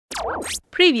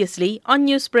Previously on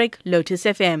Newsbreak, Lotus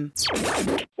FM.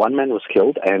 One man was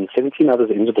killed and 17 others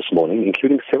injured this morning,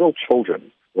 including several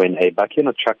children, when a bakkie and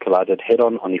a truck collided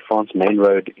head-on the France main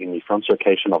road in the France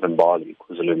location of Mbali,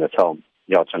 KwaZulu-Natal.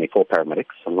 Yard 24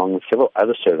 paramedics, along with several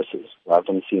other services, arrived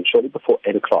on the scene shortly before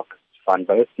 8 o'clock to find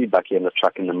both the bakkie and the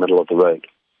truck in the middle of the road.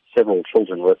 Several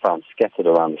children were found scattered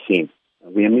around the scene.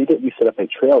 We immediately set up a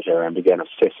triage area and began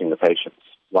assessing the patients.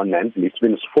 One man, believed to be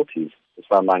in his 40s, was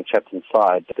found lying trapped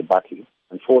inside the bakkie.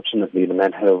 Unfortunately, the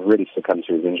man had already succumbed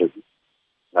to his injuries.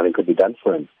 Nothing could be done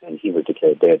for him, and he was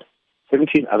declared dead.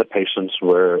 17 other patients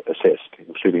were assessed,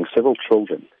 including several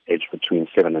children aged between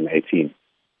 7 and 18.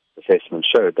 Assessment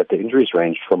showed that the injuries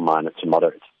ranged from minor to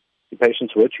moderate. The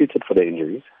patients were treated for their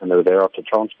injuries, and they were thereafter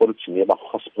transported to nearby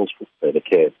hospitals for further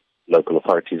care. Local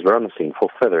authorities were on the scene for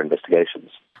further investigations.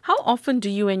 How often do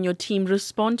you and your team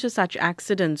respond to such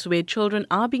accidents where children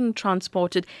are being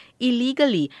transported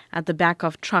illegally at the back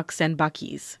of trucks and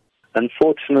bakkies?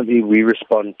 Unfortunately, we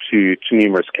respond to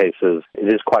numerous cases.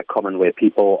 It is quite common where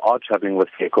people are traveling with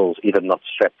vehicles either not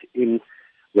strapped in,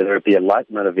 whether it be a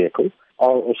light motor vehicle,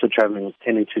 or also traveling,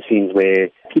 tending to scenes where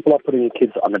people are putting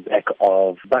kids on the back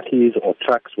of bakkies or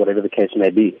trucks, whatever the case may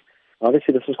be.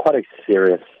 Obviously, this is quite a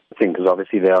serious thing because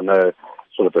obviously there are no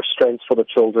sort of restraints for the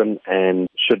children, and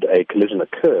should a collision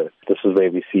occur, this is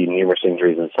where we see numerous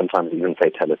injuries and sometimes even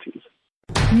fatalities.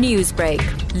 Newsbreak,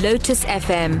 Lotus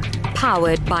FM,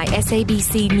 powered by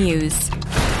SABC News.